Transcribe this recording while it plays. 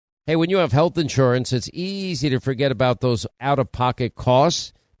Hey, when you have health insurance, it's easy to forget about those out-of-pocket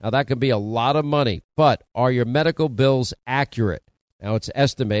costs. Now, that can be a lot of money, but are your medical bills accurate? Now, it's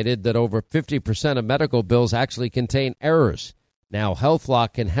estimated that over 50% of medical bills actually contain errors. Now,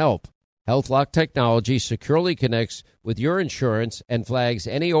 HealthLock can help. HealthLock technology securely connects with your insurance and flags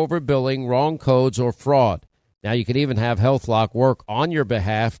any overbilling, wrong codes, or fraud. Now, you can even have HealthLock work on your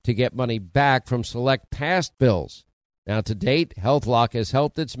behalf to get money back from select past bills. Now, to date, HealthLock has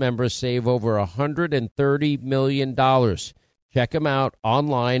helped its members save over $130 million. Check them out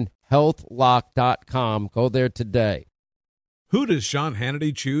online, healthlock.com. Go there today. Who does Sean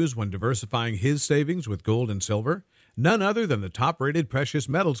Hannity choose when diversifying his savings with gold and silver? None other than the top-rated precious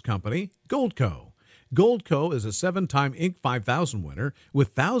metals company, Goldco. Goldco is a 7-time Inc. 5000 winner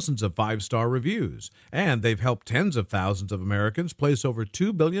with thousands of 5-star reviews, and they've helped tens of thousands of Americans place over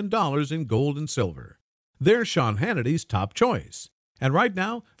 $2 billion in gold and silver. They're Sean Hannity's top choice. And right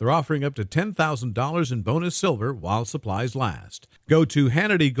now, they're offering up to $10,000 in bonus silver while supplies last. Go to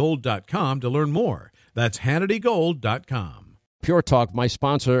HannityGold.com to learn more. That's HannityGold.com. Pure Talk, my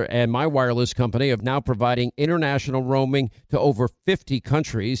sponsor and my wireless company, of now providing international roaming to over 50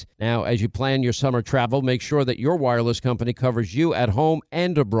 countries. Now, as you plan your summer travel, make sure that your wireless company covers you at home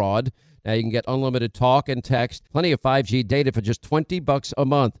and abroad. Now, you can get unlimited talk and text, plenty of 5G data for just $20 a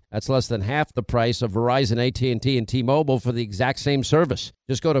month. That's less than half the price of Verizon, AT&T, and T-Mobile for the exact same service.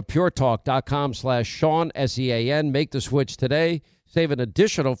 Just go to puretalk.com/Sean, S-E-A-N. Make the switch today. Save an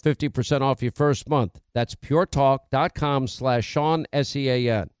additional 50% off your first month. That's puretalk.com/Sean,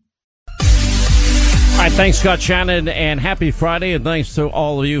 S-E-A-N. All right, thanks, Scott Shannon, and happy Friday, and thanks to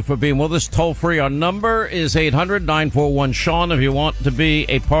all of you for being with us. Toll-free, our number is 800-941-SEAN if you want to be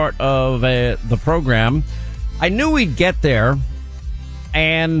a part of the program. I knew we'd get there,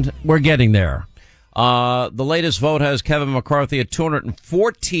 and we're getting there. The latest vote has Kevin McCarthy at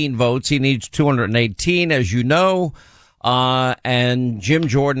 214 votes. He needs 218, as you know. And Jim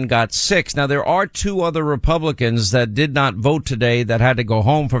Jordan got 6. Now, there are 2 other Republicans that did not vote today that had to go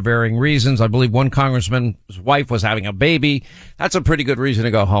home for varying reasons. I believe one congressman's wife was having a baby. That's a pretty good reason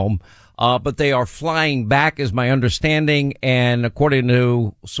to go home. But they are flying back, is my understanding. And according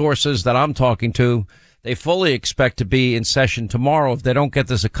to sources that I'm talking to, they fully expect to be in session tomorrow. If they don't get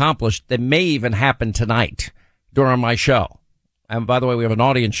this accomplished, it may even happen tonight during my show. And by the way, we have an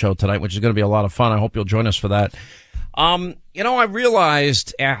audience show tonight, which is going to be a lot of fun. I hope you'll join us for that. I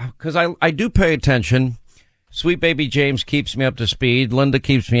realized, because I do pay attention. Sweet baby James keeps me up to speed. Linda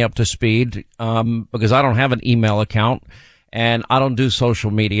keeps me up to speed, because I don't have an email account and I don't do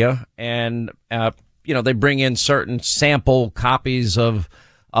social media. And, they bring in certain sample copies of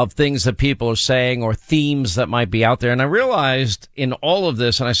things that people are saying or themes that might be out there. And I realized in all of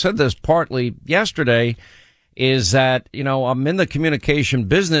this, and I said this partly yesterday, is that, I'm in the communication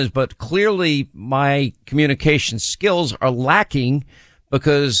business, but clearly my communication skills are lacking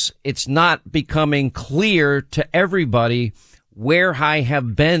because it's not becoming clear to everybody where I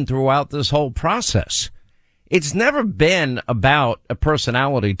have been throughout this whole process. It's never been about a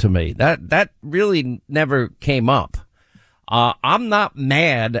personality to me. That really never came up. I'm not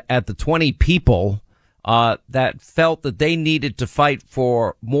mad at the 20 people that felt that they needed to fight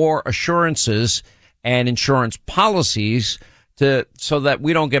for more assurances and insurance policies so that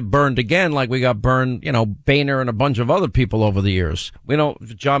we don't get burned again like we got burned, Boehner and a bunch of other people over the years.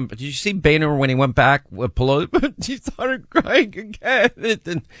 John, did you see Boehner when he went back with Pelosi? He started crying again.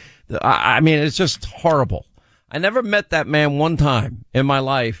 It's just horrible. I never met that man one time in my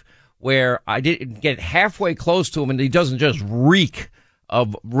life where I didn't get halfway close to him and he doesn't just reek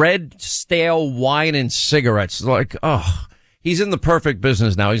of red, stale wine and cigarettes. Like, he's in the perfect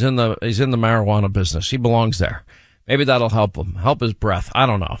business now. He's in the marijuana business. He belongs there. Maybe that'll help him, help his breath. I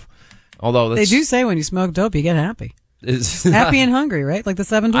don't know. Although they do say when you smoke dope, you get happy. Happy and hungry, right? Like the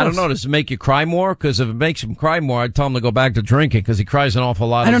 7 dwarfs. I don't know. Does it make you cry more? Because if it makes him cry more, I'd tell him to go back to drinking because he cries an awful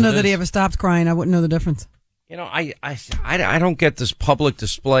lot. I don't know that he ever stopped crying. I wouldn't know the difference. I don't get this public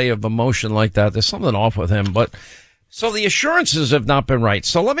display of emotion like that. There's something off with him. But so the assurances have not been right.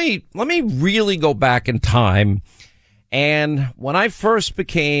 So let me really go back in time. And when I first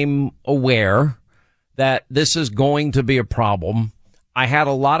became aware that this is going to be a problem, I had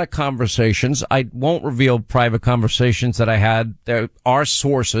a lot of conversations. I won't reveal private conversations that I had. There are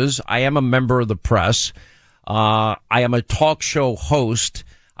sources. I am a member of the press. I am a talk show host.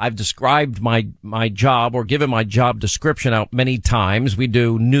 I've described my job or given my job description out many times. We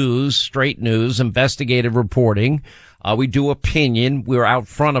do news, straight news, investigative reporting. We do opinion. We're out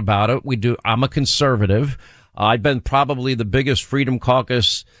front about it. I'm a conservative. I've been probably the biggest Freedom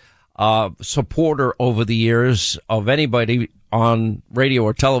Caucus supporter over the years of anybody on radio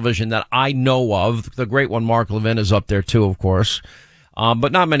or television that I know of. The great one, Mark Levin, is up there too, of course.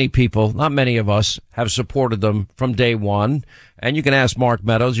 But not many people, not many of us have supported them from day one. And you can ask Mark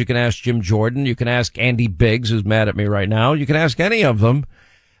Meadows, you can ask Jim Jordan, you can ask Andy Biggs, who's mad at me right now. You can ask any of them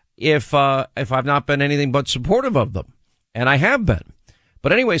if I've not been anything but supportive of them. And I have been.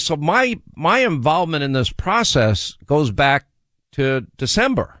 But anyway, so my involvement in this process goes back to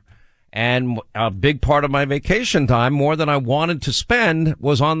December. And a big part of my vacation time, more than I wanted to spend,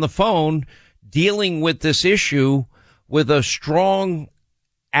 was on the phone dealing with this issue with a strong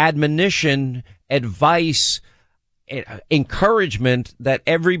admonition, advice, encouragement that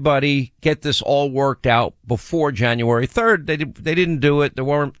everybody get this all worked out before January 3rd. They didn't do it.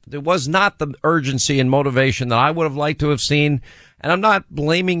 There was not the urgency and motivation that I would have liked to have seen. And I'm not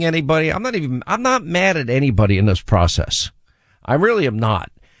blaming anybody. I'm not mad at anybody in this process. I really am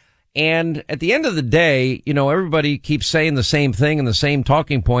not. And at the end of the day, you know, everybody keeps saying the same thing and the same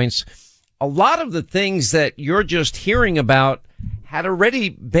talking points. A lot of the things that you're just hearing about had already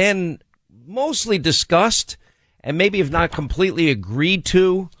been mostly discussed and maybe if not completely agreed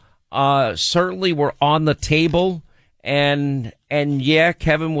to, certainly were on the table. And yeah,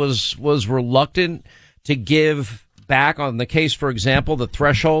 Kevin was reluctant to give back on the case, for example, the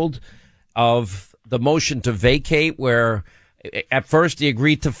threshold of the motion to vacate, where at first he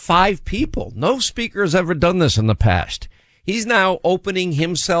agreed to 5 people. No speaker has ever done this in the past. He's now opening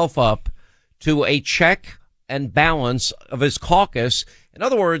himself up to a check and balance of his caucus. In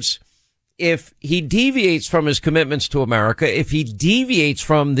other words, if he deviates from his commitments to America, if he deviates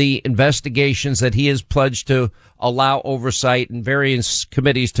from the investigations that he has pledged to allow oversight in various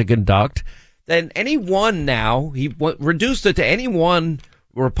committees to conduct, then anyone now, he reduced it to any one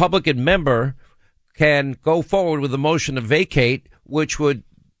Republican member can go forward with a motion to vacate, which would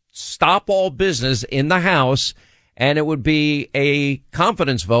stop all business in the House, and it would be a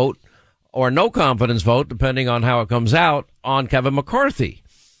confidence vote or no confidence vote, depending on how it comes out, on Kevin McCarthy.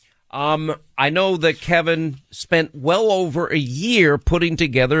 I know that Kevin spent well over a year putting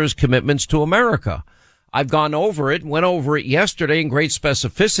together his commitments to America. I've gone over it, went over it yesterday in great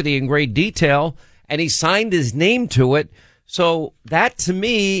specificity and great detail, and he signed his name to it. So that to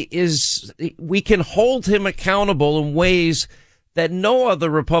me is, we can hold him accountable in ways that no other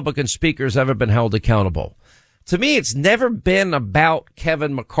Republican speaker has ever been held accountable. To me, it's never been about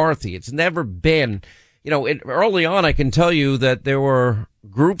Kevin McCarthy. It's never been, you know, early on, I can tell you that there were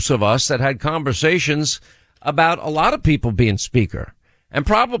groups of us that had conversations about a lot of people being speaker. And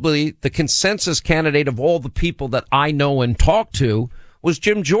probably the consensus candidate of all the people that I know and talk to was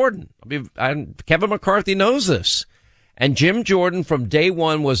Jim Jordan. I mean, Kevin McCarthy knows this. And Jim Jordan from day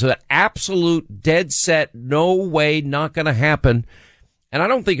one was an absolute dead set, no way, not going to happen. And I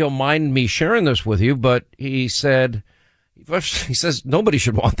don't think he'll mind me sharing this with you, but he says, nobody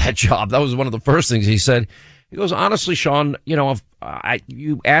should want that job. That was one of the first things he said. He goes, honestly, Sean, you know,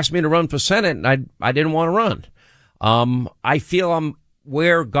 you asked me to run for Senate and I didn't want to run. I feel I'm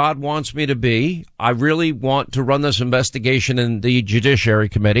where God wants me to be. I really want to run this investigation in the Judiciary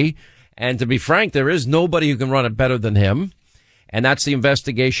Committee. And to be frank, there is nobody who can run it better than him. And that's the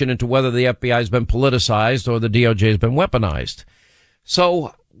investigation into whether the FBI has been politicized or the DOJ has been weaponized.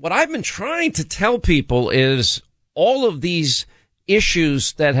 So what I've been trying to tell people is all of these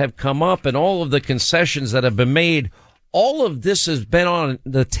issues that have come up and all of the concessions that have been made, all of this has been on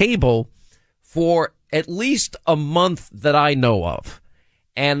the table for at least a month that I know of.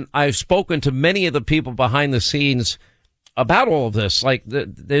 And I've spoken to many of the people behind the scenes about all of this. Like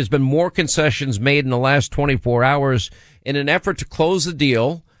there's been more concessions made in the last 24 hours in an effort to close the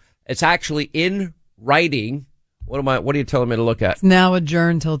deal. It's actually in writing. What are you telling me to look at? It's now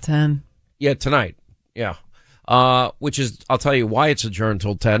adjourned till 10. Yeah, tonight. Yeah. Which is, I'll tell you why it's adjourned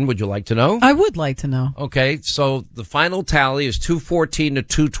till 10. Would you like to know? I would like to know. Okay. So the final tally is 214 to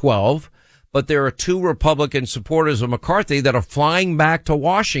 212, but there are 2 Republican supporters of McCarthy that are flying back to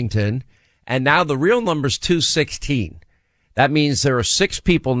Washington. And now the real number is 216. That means there are 6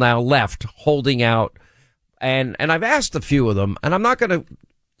 people now left holding out. And I've asked a few of them, and I'm not going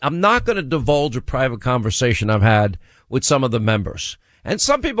to divulge a private conversation I've had with some of the members. And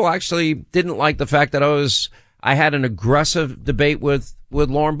some people actually didn't like the fact that I had an aggressive debate with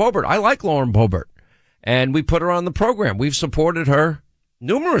Lauren Boebert. I like Lauren Boebert, and we put her on the program. We've supported her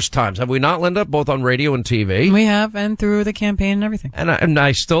numerous times. Have we not, Linda? Both on radio and TV. We have, and through the campaign and everything. And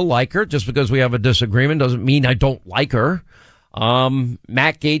I still like her. Just because we have a disagreement doesn't mean I don't like her.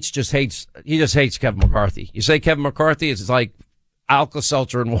 Matt Gaetz just hates Kevin McCarthy. You say Kevin McCarthy, it's like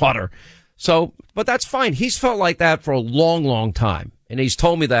Alka-Seltzer and water. So, but that's fine. He's felt like that for a long, long time. And he's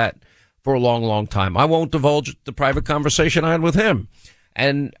told me that. for a long, long time. I won't divulge the private conversation I had with him.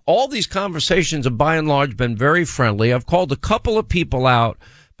 And all these conversations have by and large been very friendly. I've called a couple of people out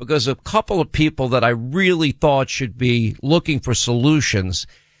because a couple of people that I really thought should be looking for solutions,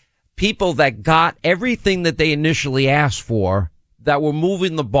 people that got everything that they initially asked for, that were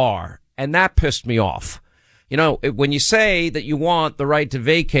moving the bar. And that pissed me off. You know, when you say that you want the right to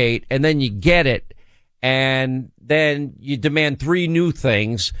vacate and then you get it and then you demand 3 new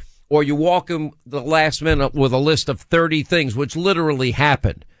things, or you walk in the last minute with a list of 30 things, which literally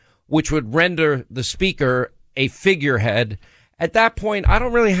happened, which would render the speaker a figurehead. At that point, I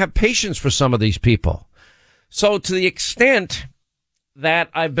don't really have patience for some of these people. So to the extent that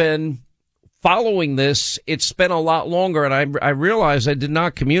I've been following this, it's been a lot longer, and I realized I did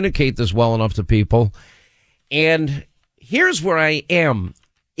not communicate this well enough to people. And here's where I am.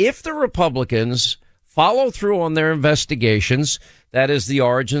 If the Republicans follow through on their investigations, that is the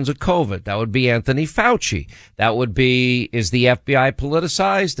origins of COVID. That would be Anthony Fauci. That would be, is the FBI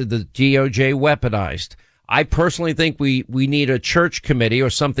politicized? Is the DOJ weaponized? I personally think we need a church committee or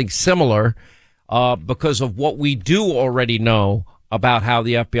something similar, because of what we do already know about how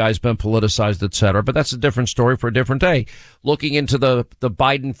the FBI has been politicized, et cetera. But that's a different story for a different day. Looking into the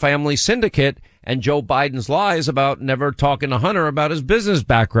Biden family syndicate and Joe Biden's lies about never talking to Hunter about his business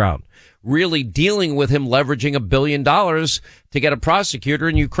background, really dealing with him leveraging $1 billion to get a prosecutor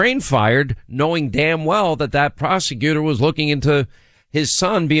in Ukraine fired, knowing damn well that that prosecutor was looking into his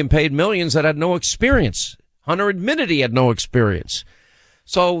son being paid millions that had no experience. Hunter admitted he had no experience.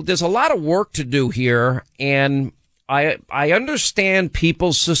 So there's a lot of work to do here, and I understand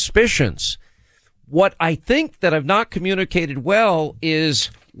people's suspicions. What I think that I've not communicated well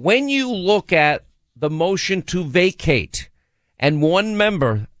is when you look at the motion to vacate and one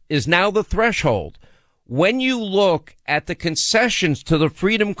member is now the threshold, when you look at the concessions to the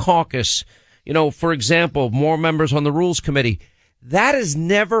Freedom Caucus, you know, for example, more members on the Rules Committee, that has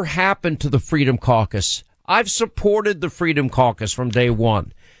never happened to the Freedom Caucus. I've supported the Freedom Caucus from day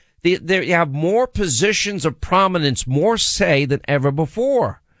one. They have more positions of prominence, more say than ever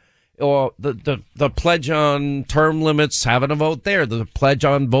before. Or the pledge on term limits, having a vote there, the pledge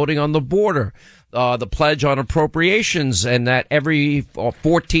on voting on the border, the pledge on appropriations, and that every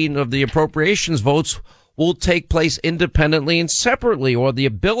 14 of the appropriations votes will take place independently and separately, or the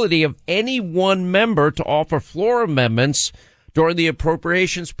ability of any one member to offer floor amendments during the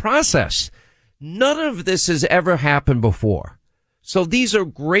appropriations process. None of this has ever happened before. So these are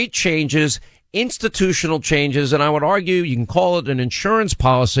great changes, institutional changes, and I would argue you can call it an insurance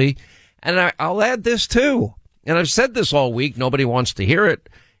policy. And I'll add this too, and I've said this all week, nobody wants to hear it.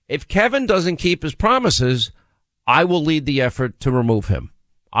 If Kevin doesn't keep his promises, I will lead the effort to remove him.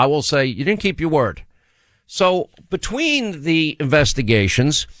 I will say, you didn't keep your word. So between the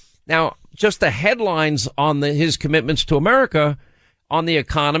investigations, now just the headlines on his commitments to America, on the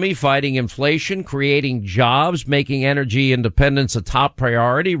economy, fighting inflation, creating jobs, making energy independence a top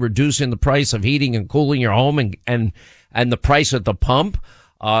priority, reducing the price of heating and cooling your home and the price at the pump,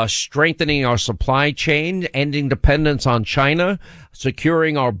 strengthening our supply chain, ending dependence on China,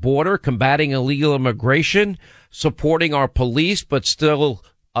 securing our border, combating illegal immigration, supporting our police, but still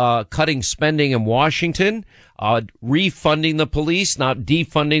cutting spending in Washington, refunding the police, not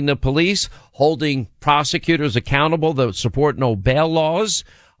defunding the police, holding prosecutors accountable that support no bail laws,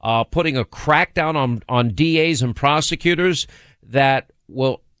 putting a crackdown on DAs and prosecutors that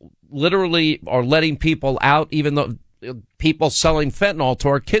will literally are letting people out, even though people selling fentanyl to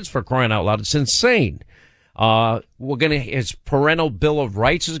our kids, for crying out loud. It's insane. His parental bill of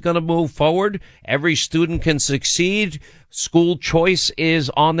rights is going to move forward. Every student can succeed. School choice is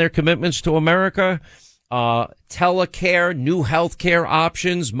on their commitments to America. Telecare, new health care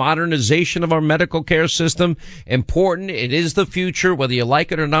options, modernization of our medical care system. Important. It is the future, whether you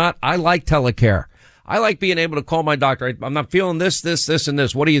like it or not. I like telecare. I like being able to call my doctor. I'm not feeling this, and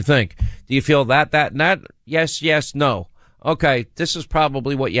this. What do you think? Do you feel that, and that? Yes, no. Okay, this is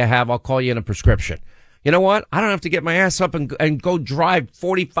probably what you have. I'll call you in a prescription. You know what? I don't have to get my ass up and go drive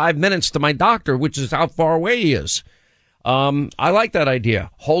 45 minutes to my doctor, which is how far away he is. I like that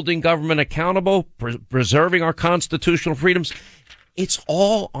idea. Holding government accountable, preserving our constitutional freedoms. It's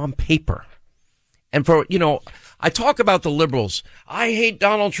all on paper. And I talk about the liberals. I hate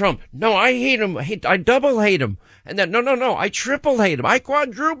Donald Trump. No, I hate him. I double hate him. And then, no, I triple hate him. I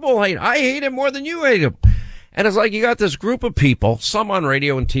quadruple hate him. I hate him more than you hate him. And it's like you got this group of people, some on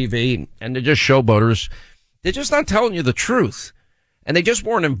radio and TV, and they're just showboaters. They're just not telling you the truth. And they just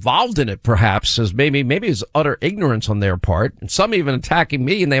weren't involved in it, perhaps, as maybe it's utter ignorance on their part. And some even attacking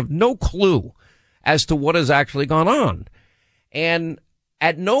me, and they have no clue as to what has actually gone on. And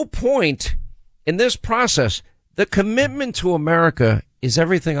At no point in this process, the commitment to America is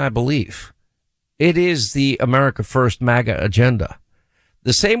everything I believe. It is the America First MAGA agenda.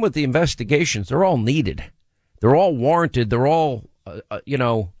 The same with the investigations. They're all needed. They're all warranted. They're all,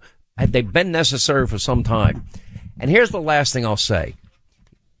 they've been necessary for some time. And here's the last thing I'll say.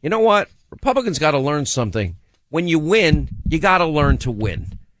 You know what? Republicans got to learn something. When you win, you got to learn to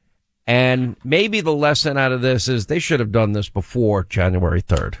win. And maybe the lesson out of this is they should have done this before January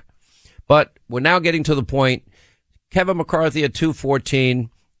 3rd. But we're now getting to the point. Kevin McCarthy at 214.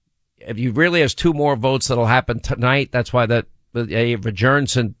 If he really has two more votes, that'll happen tonight. That's why that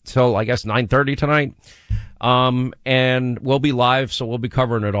adjourns until, I guess, 9:30 tonight. And we'll be live, so we'll be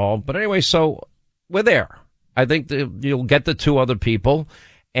covering it all. But anyway, so we're there. I think you'll get the two other people.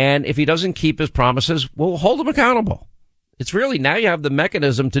 And if he doesn't keep his promises, we'll hold him accountable. It's really, now you have the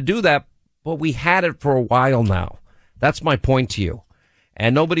mechanism to do that, but we had it for a while now. That's my point to you.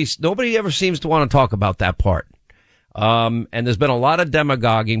 And nobody ever seems to want to talk about that part. And there's been a lot of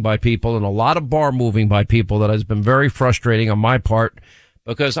demagoguing by people and a lot of bar moving by people that has been very frustrating on my part,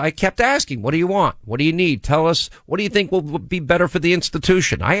 because I kept asking, what do you want? What do you need? Tell us, what do you think will be better for the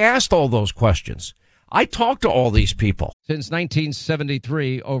institution? I asked all those questions. I talked to all these people. Since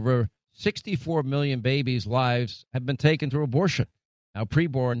 1973, over 64 million babies' lives have been taken through abortion. Now,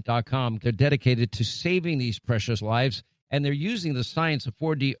 preborn.com, they're dedicated to saving these precious lives, and they're using the science of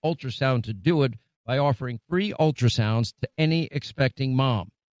 4D ultrasound to do it by offering free ultrasounds to any expecting mom.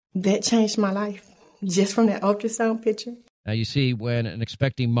 That changed my life, just from that ultrasound picture. Now, you see, when an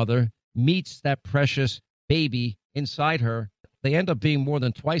expecting mother meets that precious baby inside her, they end up being more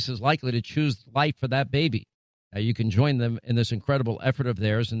than twice as likely to choose life for that baby. Now, you can join them in this incredible effort of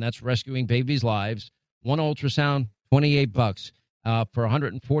theirs, and that's rescuing babies' lives. One ultrasound, $28. For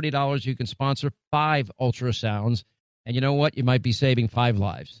 $140, you can sponsor 5 ultrasounds. And you know what? You might be saving 5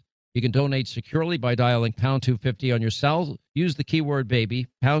 lives. You can donate securely by dialing pound 250 on your cell. Use the keyword baby,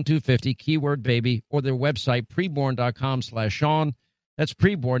 pound 250, keyword baby, or their website, preborn.com/Sean. That's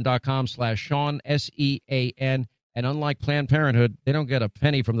preborn.com/Sean, SEAN. And unlike Planned Parenthood, they don't get a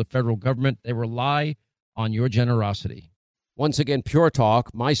penny from the federal government. They rely on your generosity. Once again, Pure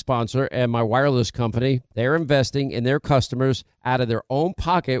Talk, my sponsor and my wireless company, they're investing in their customers out of their own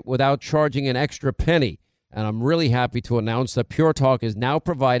pocket without charging an extra penny. And I'm really happy to announce that Pure Talk is now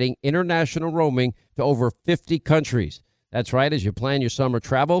providing international roaming to over 50 countries. That's right. As you plan your summer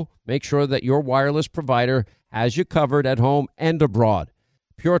travel, make sure that your wireless provider has you covered at home and abroad.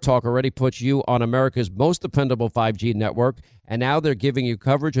 Pure Talk already puts you on America's most dependable 5G network, and now they're giving you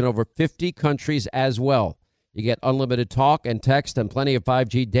coverage in over 50 countries as well. You get unlimited talk and text and plenty of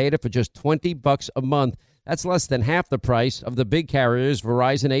 5G data for just $20 a month. That's less than half the price of the big carriers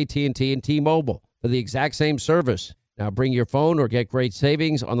Verizon, AT&T, and T-Mobile for the exact same service. Now bring your phone or get great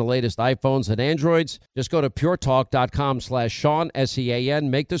savings on the latest iPhones and Androids. Just go to puretalk.com/Sean, SEAN.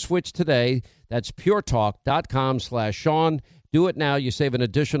 Make the switch today. That's puretalk.com/Sean. Do it now. You save an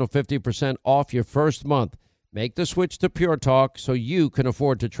additional 50% off your first month. Make the switch to Pure Talk so you can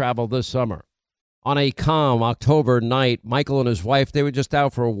afford to travel this summer. On a calm October night, Michael and his wife, they were just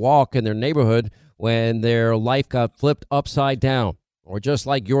out for a walk in their neighborhood when their life got flipped upside down, or just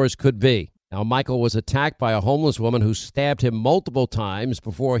like yours could be. Now, Michael was attacked by a homeless woman who stabbed him multiple times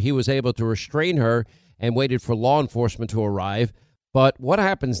before he was able to restrain her and waited for law enforcement to arrive. But what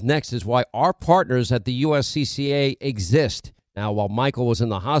happens next is why our partners at the USCCA exist. Now, while Michael was in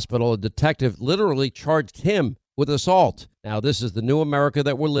the hospital, a detective literally charged him with assault. Now, this is the new America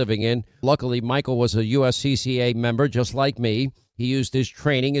that we're living in. Luckily, Michael was a USCCA member just like me. He used his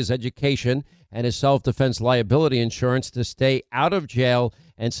training, his education, and his self-defense liability insurance to stay out of jail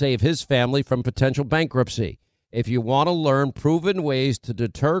and save his family from potential bankruptcy. If you want to learn proven ways to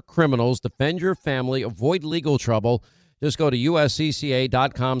deter criminals, defend your family, avoid legal trouble, just go to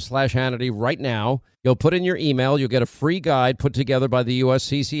uscca.com/Hannity right now. You'll put in your email. You'll get a free guide put together by the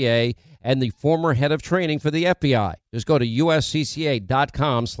USCCA and the former head of training for the FBI. Just go to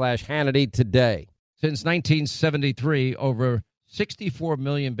uscca.com/Hannity today. Since 1973, over 64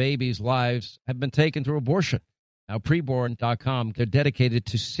 million babies' lives have been taken through abortion. Now, preborn.com, they're dedicated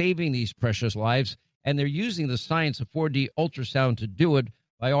to saving these precious lives, and they're using the science of 4D ultrasound to do it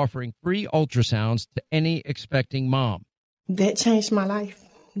by offering free ultrasounds to any expecting mom. That changed my life,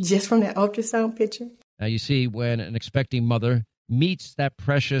 just from that ultrasound picture. Now, you see, when an expecting mother meets that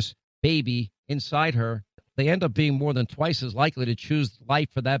precious baby inside her, they end up being more than twice as likely to choose life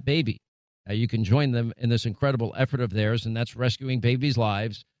for that baby. Now, you can join them in this incredible effort of theirs, and that's rescuing babies'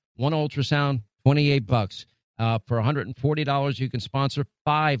 lives. One ultrasound, $28. For $140, you can sponsor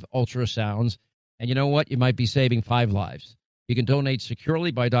 5 ultrasounds. And you know what? You might be saving 5 lives. You can donate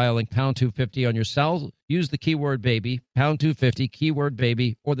securely by dialing pound 250 on your cell. Use the keyword baby, pound 250, keyword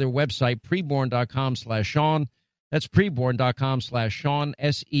baby, or their website, preborn.com/Sean. That's preborn.com/Sean,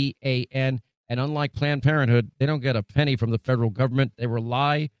 SEAN. And unlike Planned Parenthood, they don't get a penny from the federal government. They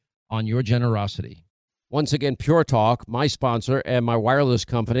rely on your generosity. Once again, Pure Talk, my sponsor and my wireless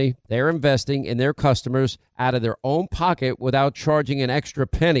company, they're investing in their customers out of their own pocket without charging an extra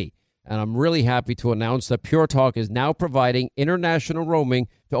penny. And I'm really happy to announce that Pure Talk is now providing international roaming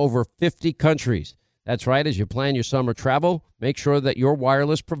to over 50 countries. That's right. As you plan your summer travel, make sure that your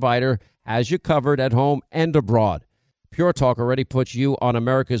wireless provider has you covered at home and abroad. Pure Talk already puts you on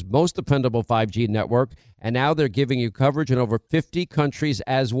America's most dependable 5G network, and now they're giving you coverage in over 50 countries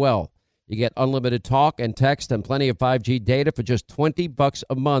as well. You get unlimited talk and text and plenty of 5G data for just $20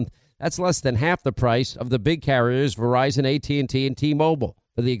 a month. That's less than half the price of the big carriers, Verizon, AT&T, and T-Mobile,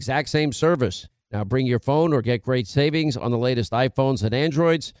 for the exact same service. Now bring your phone or get great savings on the latest iPhones and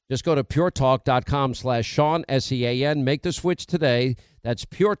Androids. Just go to puretalk.com/Sean, SEAN. Make the switch today. That's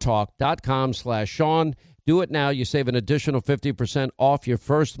puretalk.com/Sean. Do it now. You save an additional 50% off your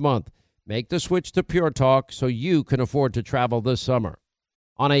first month. Make the switch to Pure Talk so you can afford to travel this summer.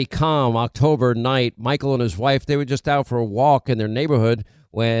 On a calm October night, Michael and his wife, they were just out for a walk in their neighborhood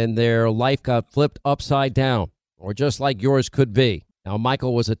when their life got flipped upside down, or just like yours could be. Now,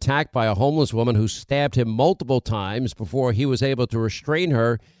 Michael was attacked by a homeless woman who stabbed him multiple times before he was able to restrain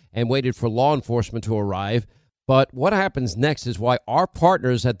her and waited for law enforcement to arrive. But what happens next is why our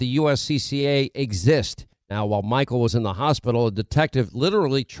partners at the USCCA exist. Now, while Michael was in the hospital, a detective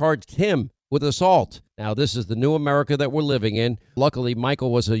literally charged him with assault. Now, this is the new America that we're living in. Luckily,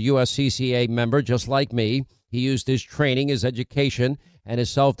 Michael was a USCCA member just like me. He used his training, his education, and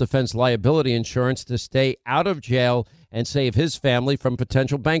his self-defense liability insurance to stay out of jail and save his family from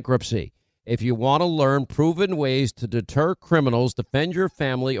potential bankruptcy. If you want to learn proven ways to deter criminals, defend your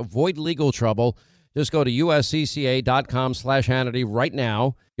family, avoid legal trouble, just go to uscca.com/Hannity right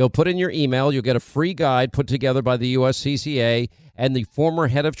now. You'll put in your email. You'll get a free guide put together by the USCCA and the former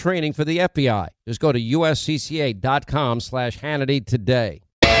head of training for the FBI. Just go to uscca.com/Hannity today.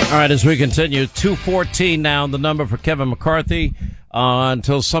 All right, as we continue, 214 now, the number for Kevin McCarthy.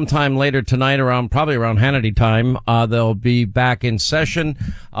 Until sometime later tonight, probably around Hannity time, they'll be back in session.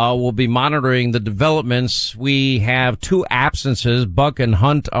 We'll be monitoring the developments. We have two absences. Buck and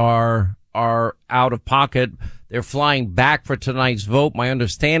Hunt are out of pocket. They're flying back for tonight's vote. My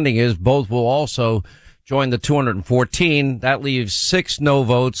understanding is both will also join the 214. That leaves 6 no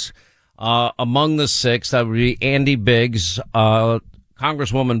votes. Among the 6, that would be Andy Biggs,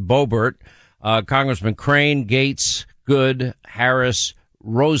 Congresswoman Boebert, Congressman Crane, Gates, Good, Harris,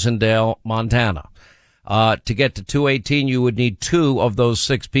 Rosendale, Montana. To get to 218, you would need 2 of those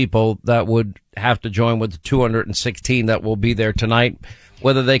 6 people that would have to join with the 216 that will be there tonight.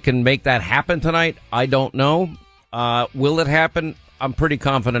 Whether they can make that happen tonight, I don't know. Will it happen? I'm pretty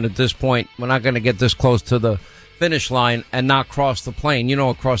confident at this point. We're not going to get this close to the finish line and not cross the plane. You know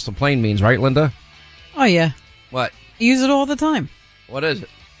what cross the plane means, right, Linda? Oh, yeah. What? I use it all the time. What is it?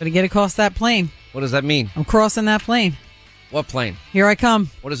 Gotta get across that plane. What does that mean? I'm crossing that plane. What plane? Here I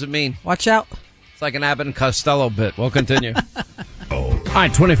come. What does it mean? Watch out. It's like an Abbott and Costello bit. We'll continue. All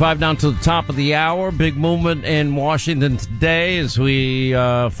right, 25 down to the top of the hour. Big movement in Washington today, as we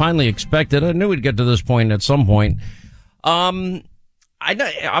finally expected. I knew we'd get to this point at some point. I'm at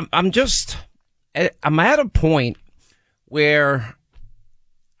a point where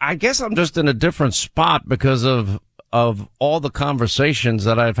I guess I'm just in a different spot because of all the conversations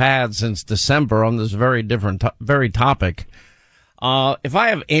that I've had since December on this very topic. If I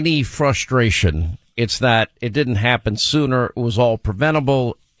have any frustration, it's that it didn't happen sooner. It was all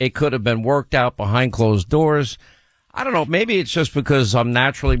preventable. It could have been worked out behind closed doors. I don't know. Maybe it's just because I'm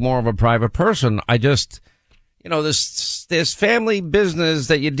naturally more of a private person. I just, this family business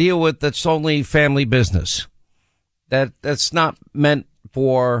that you deal with, that's only family business. That's not meant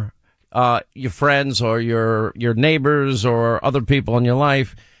for your friends or your neighbors or other people in your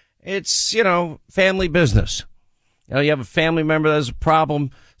life. It's, family business. You have a family member that has a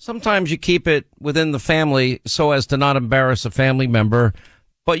problem. Sometimes you keep it within the family so as to not embarrass a family member,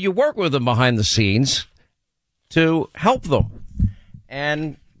 but you work with them behind the scenes to help them.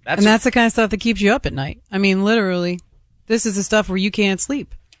 And that's the kind of stuff that keeps you up at night. I mean, literally, this is the stuff where you can't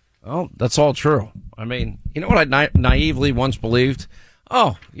sleep. Well, that's all true. I mean, you know what I naively once believed?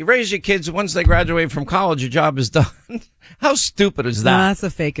 Oh, you raise your kids, once they graduate from college, your job is done. How stupid is that? No, that's the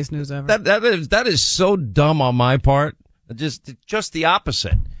fakest news ever. That is so dumb on my part. Just the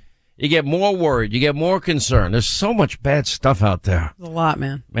opposite. You get more worried. You get more concerned. There's so much bad stuff out there. There's a lot,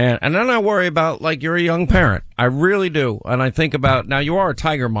 man. Man, and then I worry about, like, you're a young parent. I really do. And I think about, now you are a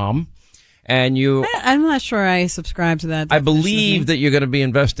tiger mom, and I'm not sure I subscribe to that. I believe that you're going to be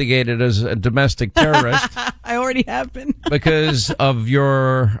investigated as a domestic terrorist. I already have been. Because of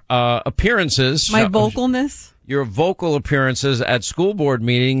your appearances. My vocalness. Your vocal appearances at school board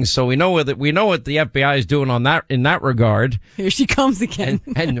meetings, so we know what the FBI is doing on that in that regard. Here she comes again.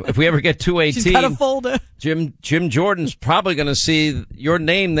 And if we ever get 218, she's got a folder. Jim Jordan's probably going to see your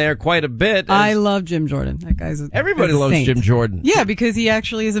name there quite a bit. I love Jim Jordan. That guy's everybody loves saint. Jim Jordan. Yeah, because he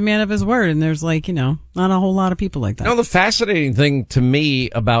actually is a man of his word, and there's not a whole lot of people like that. You know, the fascinating thing to me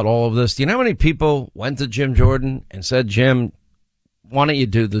about all of this, do you know how many people went to Jim Jordan and said, Jim, why don't you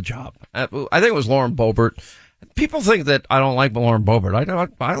do the job? I think it was Lauren Boebert. People think that I don't like Lauren Boebert.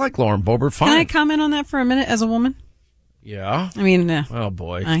 I like Lauren Boebert. Fine. Can I comment on that for a minute as a woman? Yeah. I mean, oh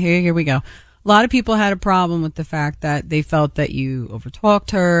boy. Here we go. A lot of people had a problem with the fact that they felt that you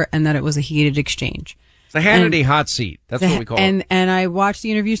overtalked her and that it was a heated exchange. The Hannity hot seat. That's what we call it. And I watched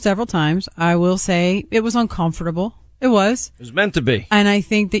the interview several times. I will say it was uncomfortable. It was. It was meant to be. And I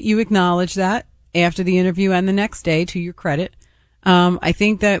think that you acknowledged that after the interview and the next day, to your credit. I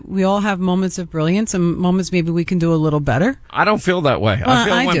think that we all have moments of brilliance and moments maybe we can do a little better. I don't feel that way. I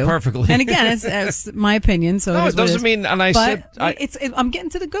feel it went perfectly. And again, it's my opinion. So no, it doesn't mean. And I'm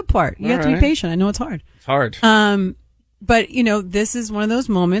getting to the good part. You have to be patient. I know it's hard. It's hard. But this is one of those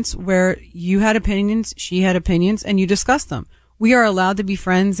moments where you had opinions, she had opinions, and you discussed them. We are allowed to be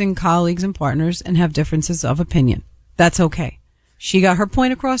friends and colleagues and partners and have differences of opinion. That's okay. She got her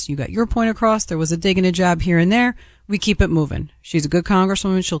point across. You got your point across. There was a dig and a jab here and there. We keep it moving. She's a good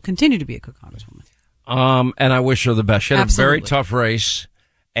congresswoman. She'll continue to be a good congresswoman. And I wish her the best. She had a very tough race,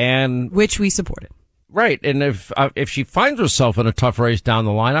 and which we supported. Right. And if she finds herself in a tough race down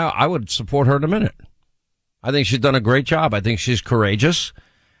the line, I would support her in a minute. I think she's done a great job. I think she's courageous,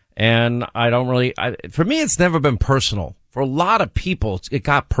 and for me, it's never been personal. For a lot of people, it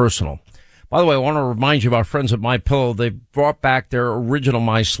got personal. By the way, I want to remind you of our friends at MyPillow. They brought back their original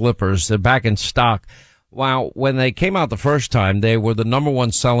My Slippers. They're back in stock. Wow, when they came out the first time, they were the number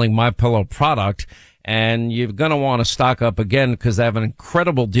one selling MyPillow product, and you're going to want to stock up again because they have an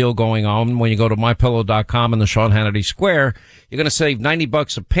incredible deal going on. When you go to MyPillow.com in the Sean Hannity Square, you're going to save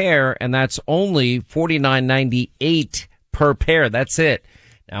 $90 a pair, and that's only $49.98 per pair. That's it.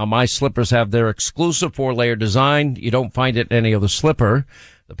 Now, My Slippers have their exclusive 4-layer design. You don't find it in any other slipper.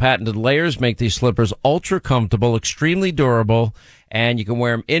 The patented layers make these slippers ultra comfortable, extremely durable, and you can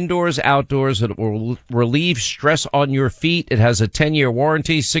wear them indoors, outdoors. It will relieve stress on your feet. It has a 10-year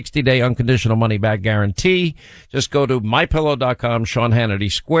warranty, 60-day unconditional money-back guarantee. Just go to MyPillow.com, Sean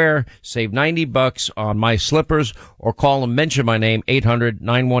Hannity Square, save $90 on My Slippers, or call and mention my name,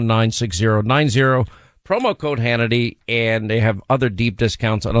 800-919-6090. Promo code Hannity, and they have other deep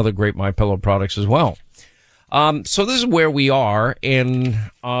discounts on other great MyPillow products as well. So this is where we are, and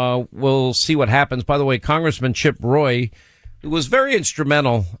we'll see what happens. By the way, Congressman Chip Roy, who was very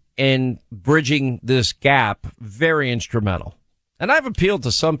instrumental in bridging this gap, very instrumental. And I've appealed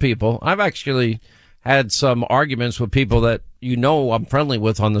to some people. I've actually had some arguments with people that I'm friendly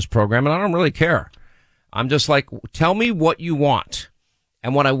with on this program, and I don't really care. I'm just like, tell me what you want.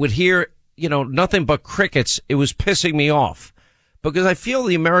 And when I would hear, nothing but crickets, it was pissing me off because I feel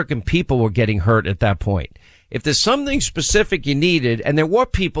the American people were getting hurt at that point. If there's something specific you needed, and there were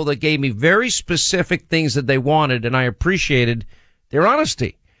people that gave me very specific things that they wanted, and I appreciated their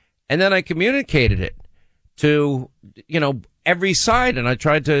honesty. And then I communicated it to, every side, and I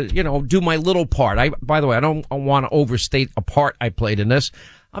tried to, do my little part. By the way, I don't want to overstate a part I played in this.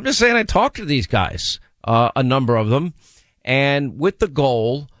 I'm just saying I talked to these guys, a number of them, and with the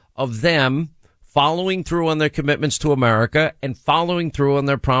goal of them following through on their commitments to America and following through on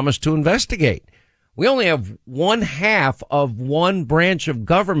their promise to investigate. We only have one half of one branch of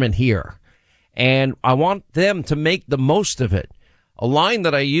government here, and I want them to make the most of it. A line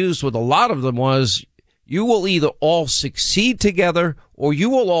that I used with a lot of them was, you will either all succeed together or you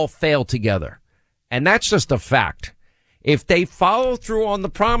will all fail together. And that's just a fact. If they follow through on the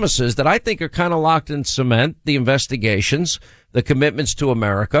promises that I think are kind of locked in cement, the investigations, the commitments to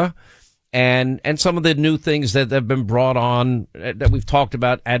America, and some of the new things that have been brought on that we've talked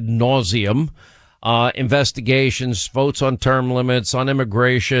about ad nauseum, investigations, votes on term limits, on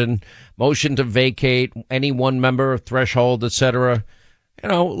immigration, motion to vacate any one member threshold, etc.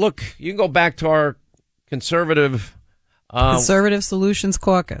 Look, you can go back to our Conservative Solutions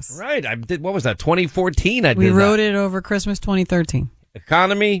Caucus. Right. I did. What was that? 2014. We wrote it over Christmas 2013.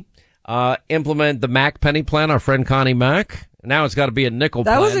 Economy, implement the Mac penny plan, our friend Connie Mack. Now it's got to be a nickel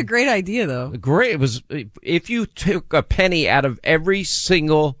That plan. was a great idea, though. Great. It was, if you took a penny out of every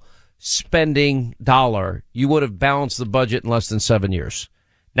single spending dollar, you would have balanced the budget in less than 7 years.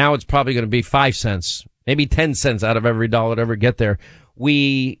 Now it's probably going to be 5 cents, maybe 10 cents out of every dollar to ever get there.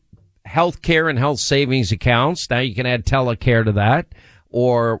 Health care and health savings accounts. Now you can add telecare to that.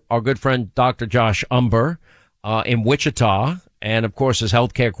 Or our good friend, Dr. Josh Umber, in Wichita. And of course, his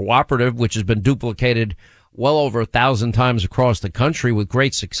healthcare cooperative, which has been duplicated well over 1,000 times across the country with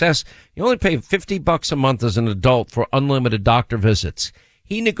great success. You only pay $50 a month as an adult for unlimited doctor visits.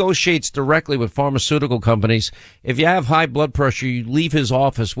 He negotiates directly with pharmaceutical companies. If you have high blood pressure, you leave his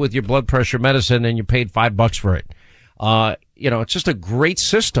office with your blood pressure medicine and you paid $5 for it. It's just a great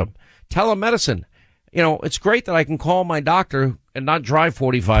system. Telemedicine. It's great that I can call my doctor and not drive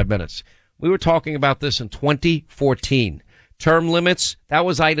 45 minutes. We were talking about this in 2014. Term limits, that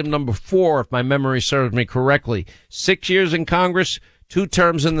was item number 4, if my memory serves me correctly. 6 years in Congress, 2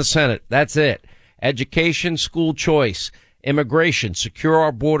 terms in the Senate. That's it. Education, school choice, immigration, secure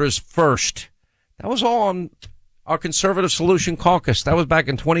our borders first. That was all on our Conservative Solution Caucus. That was back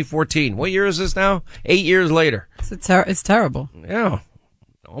in 2014. What year is this now? 8 years later. It's terrible. Yeah.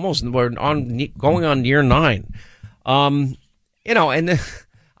 Almost, we're going on year 9. And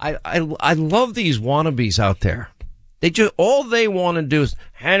I love these wannabes out there. All they want to do is,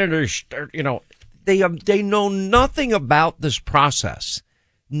 they know nothing about this process.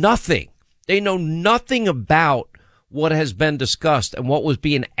 Nothing. They know nothing about what has been discussed and what was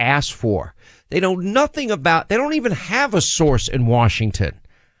being asked for. They know nothing about, they don't even have a source in Washington.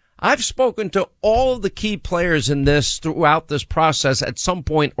 I've spoken to all of the key players in this throughout this process at some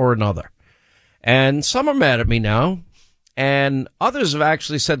point or another. And some are mad at me now, and others have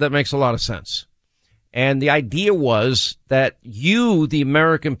actually said that makes a lot of sense. And the idea was that you, the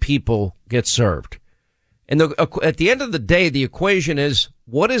American people, get served. And at the end of the day, the equation is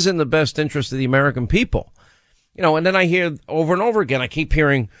what is in the best interest of the American people? And then I hear over and over again, I keep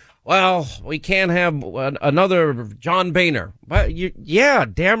hearing, well, we can't have another John Boehner. But yeah,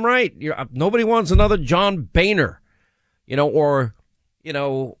 damn right. Nobody wants another John Boehner,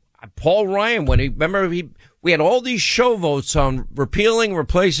 Paul Ryan, we had all these show votes on repealing,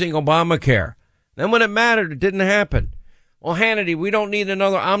 replacing Obamacare. Then when it mattered, it didn't happen. Well, Hannity, we don't need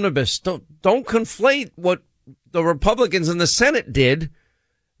another omnibus. Don't conflate what the Republicans in the Senate did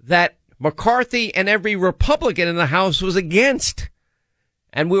that McCarthy and every Republican in the House was against.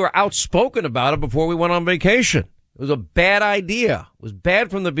 And we were outspoken about it before we went on vacation. It was a bad idea. It was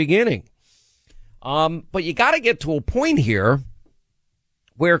bad from the beginning. But you got to get to a point here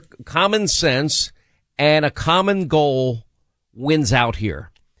where common sense and a common goal wins out here.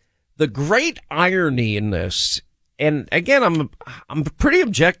 The great irony in this, and again, I'm pretty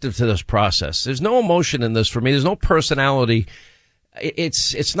objective to this process. There's no emotion in this for me. There's no personality.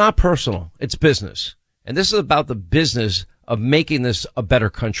 It's not personal. It's business. And this is about the business of making this a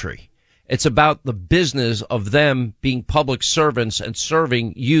better country. It's about the business of them being public servants and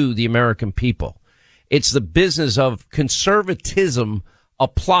serving you, the American people. It's the business of conservatism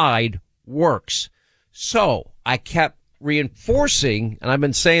applied works. So I kept reinforcing, and I've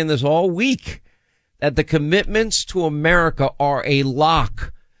been saying this all week, that the commitments to America are a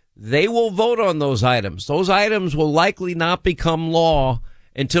lock. They will vote on those items. Those items will likely not become law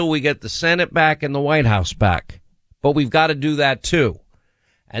until we get the Senate back and the White House back. But we've got to do that too.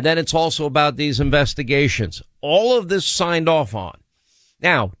 And then it's also about these investigations. All of this signed off on.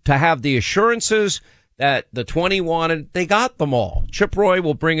 Now, to have the assurances that the 20 wanted, they got them all. Chip Roy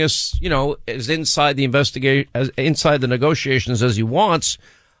will bring us, as inside the inside the negotiations as he wants.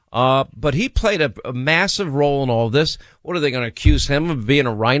 But he played a massive role in all of this. What are they going to accuse him of being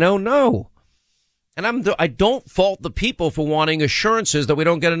a rhino? No. And I don't fault the people for wanting assurances that we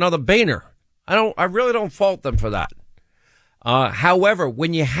don't get another Boehner. I really don't fault them for that. However,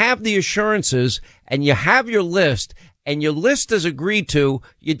 when you have the assurances and you have your list and your list is agreed to,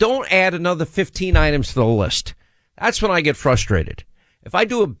 you don't add another 15 items to the list. That's when I get frustrated. If I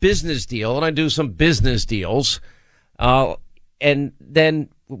do a business deal, and I do some business deals, and then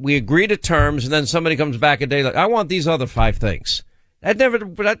we agree to terms, and then somebody comes back a day like, I want these other 5 things.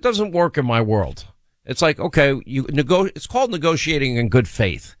 That doesn't work in my world. It's like, okay, it's called negotiating in good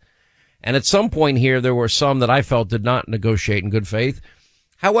faith. And at some point here, there were some that I felt did not negotiate in good faith.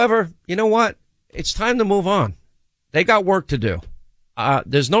 However, you know what? It's time to move on. They got work to do.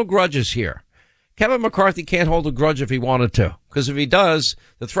 There's no grudges here. Kevin McCarthy can't hold a grudge if he wanted to, because if he does,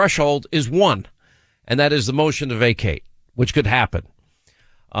 the threshold is 1, and that is the motion to vacate, which could happen.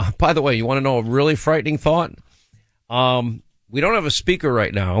 By the way, you want to know a really frightening thought? We don't have a speaker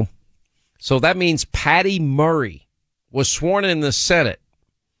right now, so that means Patty Murray was sworn in the Senate,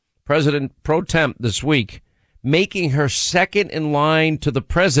 President pro temp this week, making her second in line to the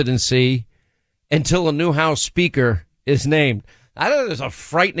presidency until a new House Speaker is named. That is a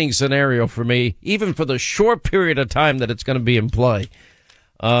frightening scenario for me, even for the short period of time that it's going to be in play.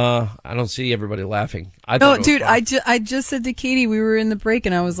 I don't see everybody laughing. No, dude, I just said to Katie, we were in the break,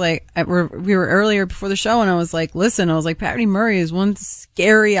 and I was like, we were earlier before the show, and I was like, listen, Patty Murray is one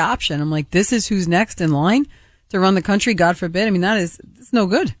scary option. I'm like, this is who's next in line to run the country, God forbid. I mean, it's no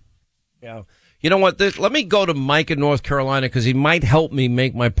good. Yeah. You know what? Let me go to Mike in North Carolina because he might help me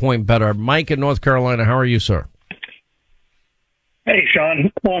make my point better. Mike in North Carolina, how are you, sir? Hey,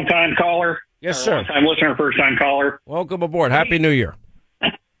 Sean, long-time caller. Yes, sir. Long-time listener, first-time caller. Welcome aboard. Happy New Year.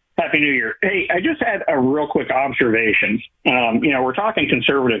 Happy New Year. Hey, I just had a real quick observation. We're talking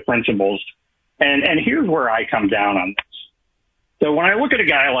conservative principles, and here's where I come down on this. So when I look at a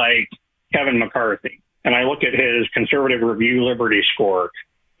guy like Kevin McCarthy, and I look at his Conservative Review Liberty score,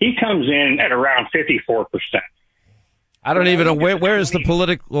 he comes in at around 54%. I don't even know where does the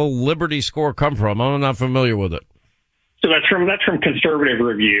political liberty score come from? I'm not familiar with it. So that's from Conservative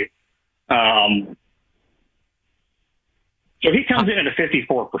Review. So he comes in at a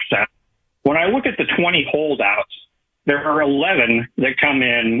 54%. When I look at the 20 holdouts, there are 11 that come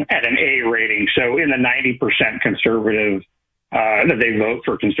in at an A rating. So in the 90% conservative, that they vote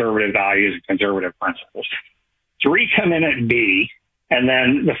for conservative values and conservative principles. 3 come in at B, and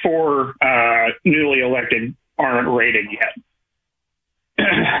then the 4 newly elected aren't rated yet.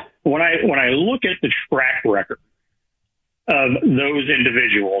 When I look at the track record of those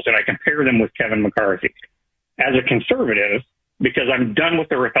individuals and I compare them with Kevin McCarthy, as a conservative, because I'm done with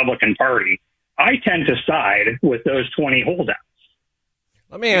the Republican Party, I tend to side with those 20 holdouts.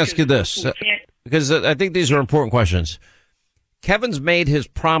 Let me ask you this, because I think these are important questions. Kevin's made his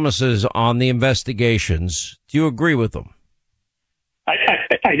promises on the investigations. Do you agree with them?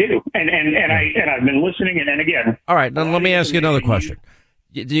 I do, and I've been listening, and again. All right, then let me ask you another question.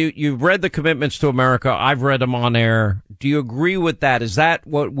 You've read the Commitments to America. I've read them on air. Do you agree with that? Is that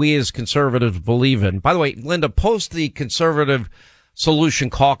what we as conservatives believe in? By the way, Linda, post the Conservative Solution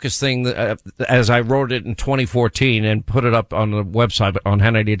Caucus thing as I wrote it in 2014 and put it up on the website on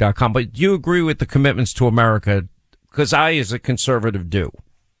Hannity.com. But do you agree with the Commitments to America? Because I, as a conservative, do.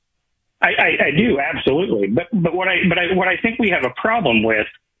 I do, absolutely. But what I think we have a problem with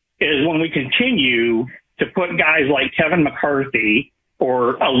is when we continue to put guys like Kevin McCarthy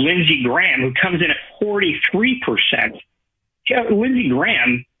or a Lindsey Graham, who comes in at 43%. Lindsey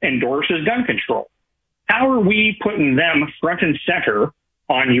Graham endorses gun control. How are we putting them front and center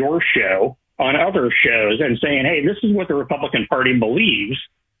on your show, on other shows, and saying, hey, this is what the Republican Party believes,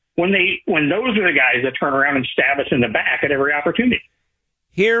 when those are the guys that turn around and stab us in the back at every opportunity?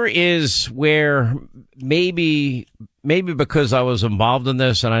 Here is where maybe because I was involved in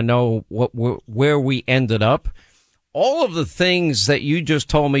this and I know where we ended up, all of the things that you just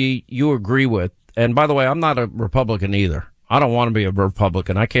told me you agree with. And by the way, I'm not a Republican either. I don't want to be a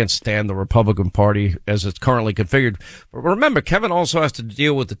Republican. I can't stand the Republican Party as it's currently configured. But remember, Kevin also has to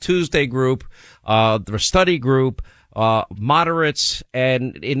deal with the Tuesday group, the study group, moderates,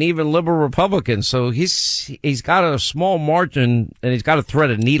 and even liberal Republicans. So he's got a small margin and he's got to thread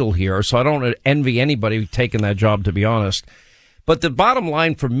a needle here. So I don't envy anybody taking that job, to be honest. But the bottom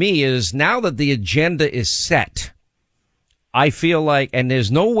line for me is now that the agenda is set, I feel like, and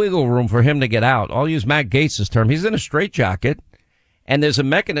there's no wiggle room for him to get out. I'll use Matt Gaetz' term. He's in a straitjacket, and there's a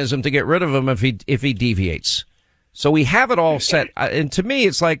mechanism to get rid of him if he deviates. So we have it all set. And to me,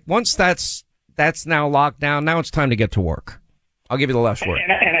 it's like once that's now locked down, now it's time to get to work. I'll give you the last word.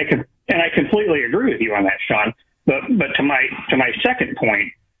 And I completely agree with you on that, Sean. But to my second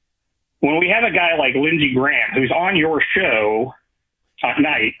point, when we have a guy like Lindsey Graham who's on your show at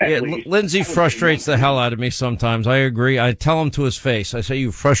night. Lindsey frustrates the hell out of me sometimes. I agree. I tell him to his face. I say,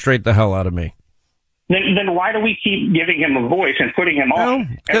 you frustrate the hell out of me. Then why do we keep giving him a voice and putting him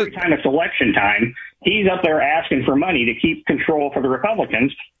on? Every time it's election time, he's up there asking for money to keep control for the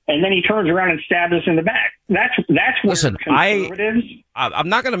Republicans, and then he turns around and stabs us in the back. That's where conservatives. I'm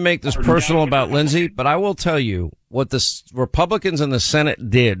not going to make this personal about Lindsey, but I will tell you what the Republicans in the Senate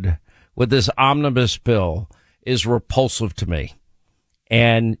did with this omnibus bill is repulsive to me.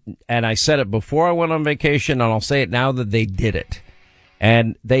 And I said it before I went on vacation, and I'll say it now that they did it.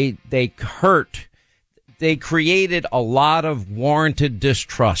 And they created a lot of warranted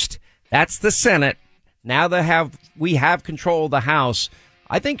distrust. That's the Senate. Now we have control of the House.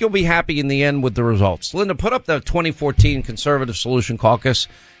 I think you'll be happy in the end with the results. Linda, put up the 2014 Conservative Solution Caucus.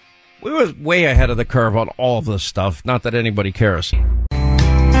 We were way ahead of the curve on all of this stuff. Not that anybody cares.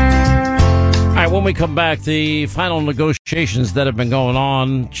 All right, when we come back, the final negotiations that have been going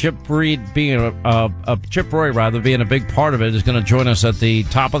on, Chip Reed being Chip Roy rather being a big part of it, is going to join us at the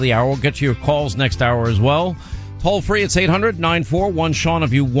top of the hour. We'll get to your calls next hour as well. Toll free, it's 800-941-SEAN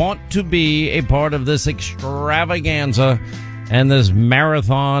if you want to be a part of this extravaganza and this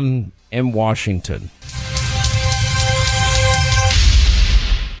marathon in Washington.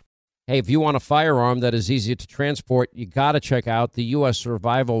 Hey, if you want a firearm that is easy to transport, you got to check out the U.S.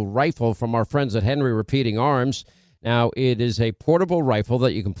 Survival Rifle from our friends at Henry Repeating Arms. Now, it is a portable rifle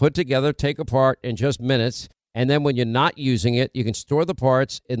that you can put together, take apart in just minutes, and then when you're not using it, you can store the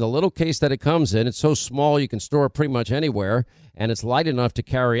parts in the little case that it comes in. It's so small you can store it pretty much anywhere, and it's light enough to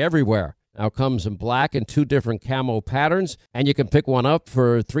carry everywhere. Now, it comes in black and 2 different camo patterns, and you can pick one up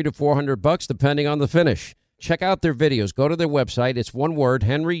for $300 to $400 depending on the finish. Check out their videos. Go to their website. It's one word,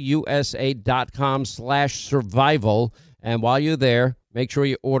 henryusa.com/survival. And while you're there, make sure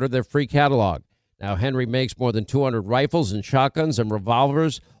you order their free catalog. Now, Henry makes more than 200 rifles and shotguns and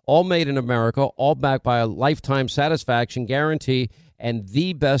revolvers, all made in America, all backed by a lifetime satisfaction guarantee and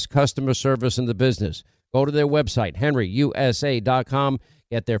the best customer service in the business. Go to their website, henryusa.com.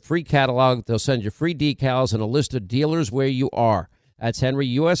 Get their free catalog. They'll send you free decals and a list of dealers where you are. That's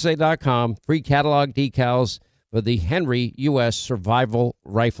henryusa.com. Free catalog decals for the Henry U.S. Survival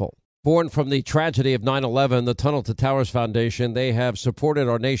Rifle. Born from the tragedy of 9/11, the Tunnel to Towers Foundation, they have supported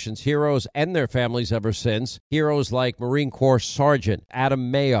our nation's heroes and their families ever since. Heroes like Marine Corps Sergeant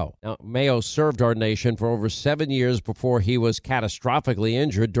Adam Mayo. Now, Mayo served our nation for over 7 years before he was catastrophically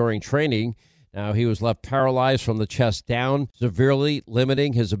injured during training. Now, he was left paralyzed from the chest down, severely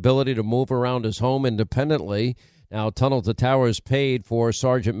limiting his ability to move around his home independently. Now, Tunnel to Towers paid for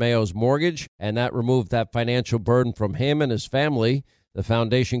Sergeant Mayo's mortgage, and that removed that financial burden from him and his family. The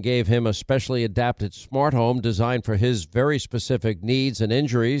foundation gave him a specially adapted smart home designed for his very specific needs and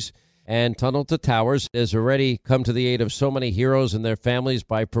injuries. And Tunnel to Towers has already come to the aid of so many heroes and their families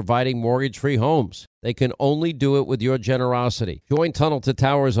by providing mortgage-free homes. They can only do it with your generosity. Join Tunnel to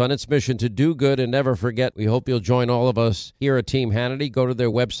Towers on its mission to do good and never forget. We hope you'll join all of us here at Team Hannity. Go to their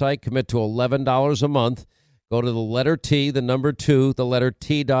website, commit to $11 a month. Go to the letter T, the number 2, the letter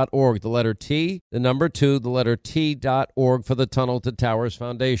T.org. The letter T, the number 2, the letter T.org for the Tunnel to Towers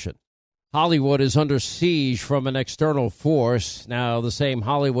Foundation. Hollywood is under siege from an external force. Now, the same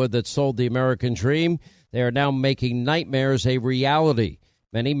Hollywood that sold the American dream, they are now making nightmares a reality.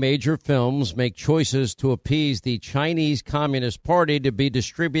 Many major films make choices to appease the Chinese Communist Party to be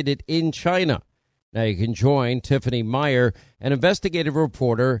distributed in China. Now you can join Tiffany Meyer, an investigative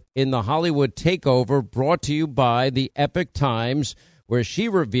reporter in the Hollywood Takeover, brought to you by the Epoch Times, where she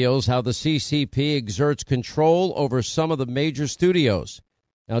reveals how the CCP exerts control over some of the major studios.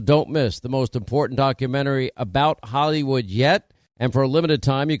 Now don't miss the most important documentary about Hollywood yet, and for a limited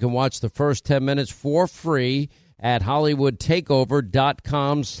time you can watch the first 10 minutes for free at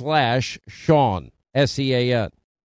hollywoodtakeover.com/Sean, SEAN.